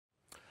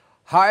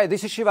Hi,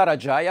 this is Shiva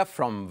Rajaya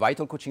from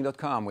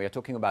vitalcoaching.com. We are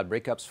talking about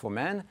breakups for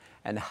men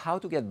and how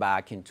to get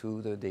back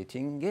into the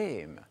dating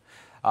game.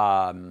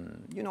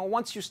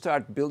 Once you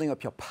start building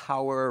up your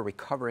power,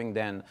 recovering,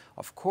 then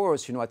of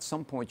course, at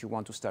some point you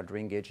want to start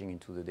re-engaging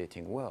into the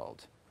dating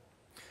world.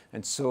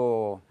 And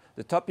so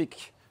the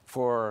topic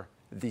for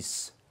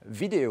this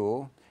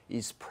video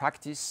is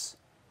practice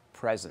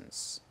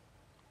presence.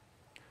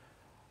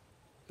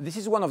 This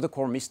is one of the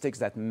core mistakes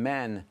that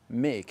men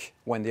make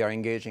when they are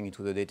engaging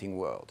into the dating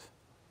world.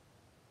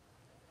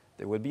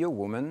 There will be a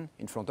woman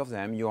in front of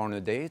them, you're on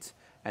a date,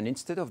 and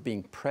instead of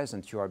being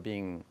present, you are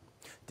being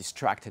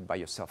distracted by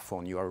your cell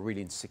phone. You are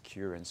really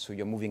insecure, and so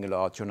you're moving a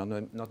lot, you're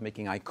not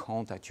making eye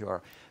contact, you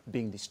are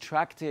being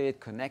distracted,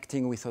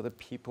 connecting with other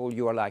people.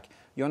 You're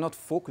not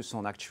focused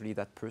on actually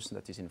that person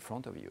that is in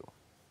front of you.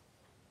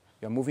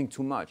 You're moving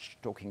too much,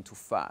 talking too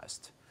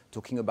fast,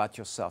 talking about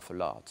yourself a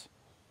lot.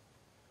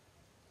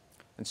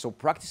 And so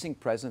practicing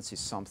presence is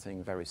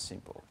something very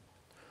simple.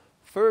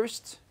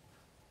 First,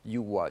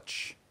 you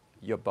watch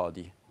your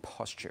body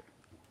posture.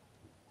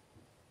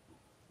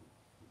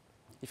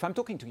 If I'm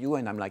talking to you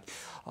and I'm like,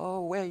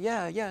 oh, well,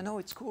 yeah, no,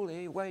 it's cool,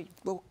 hey, wait,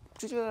 well,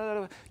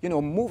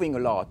 moving a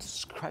lot,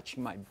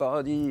 scratching my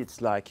body,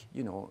 it's like,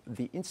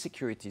 the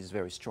insecurity is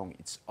very strong.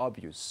 It's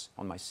obvious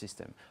on my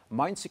system.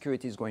 My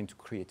insecurity is going to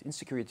create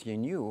insecurity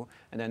in you,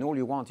 and then all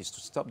you want is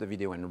to stop the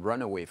video and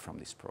run away from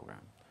this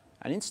program.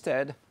 And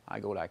instead,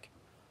 I go like,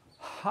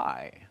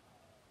 hi,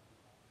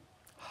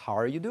 how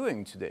are you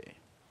doing today?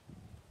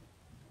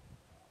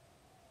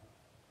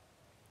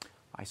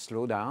 I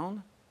slow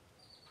down,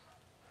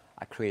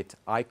 I create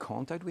eye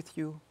contact with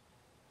you,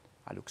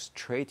 I look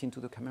straight into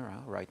the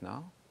camera right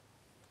now.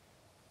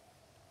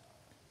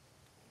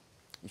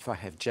 If I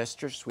have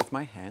gestures with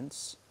my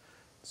hands,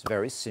 it's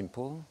very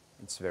simple,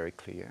 it's very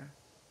clear.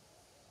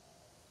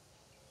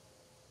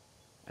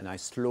 And I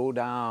slow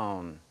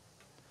down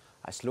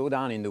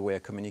in the way I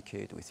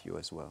communicate with you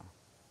as well.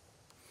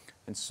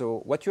 And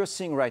so what you're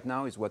seeing right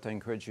now is what I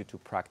encourage you to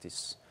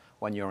practice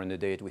when you're on a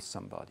date with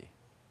somebody.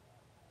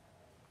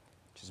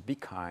 Just be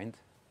kind,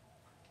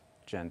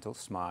 gentle,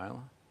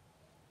 smile,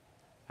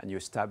 and you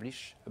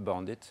establish a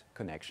bonded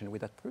connection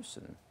with that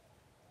person.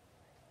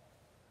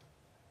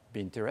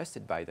 Be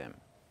interested by them.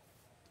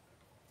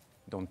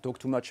 Don't talk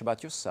too much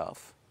about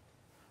yourself.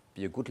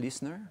 Be a good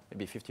listener,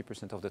 maybe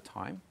 50% of the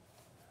time.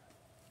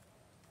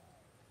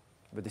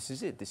 But this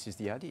is it, this is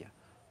the idea.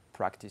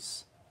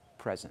 Practice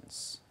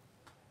presence.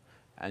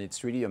 And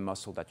it's really a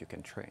muscle that you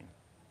can train.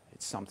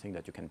 It's something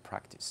that you can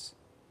practice.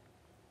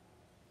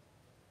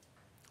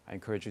 I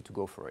encourage you to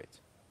go for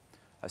it.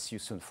 I'll see you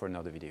soon for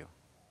another video.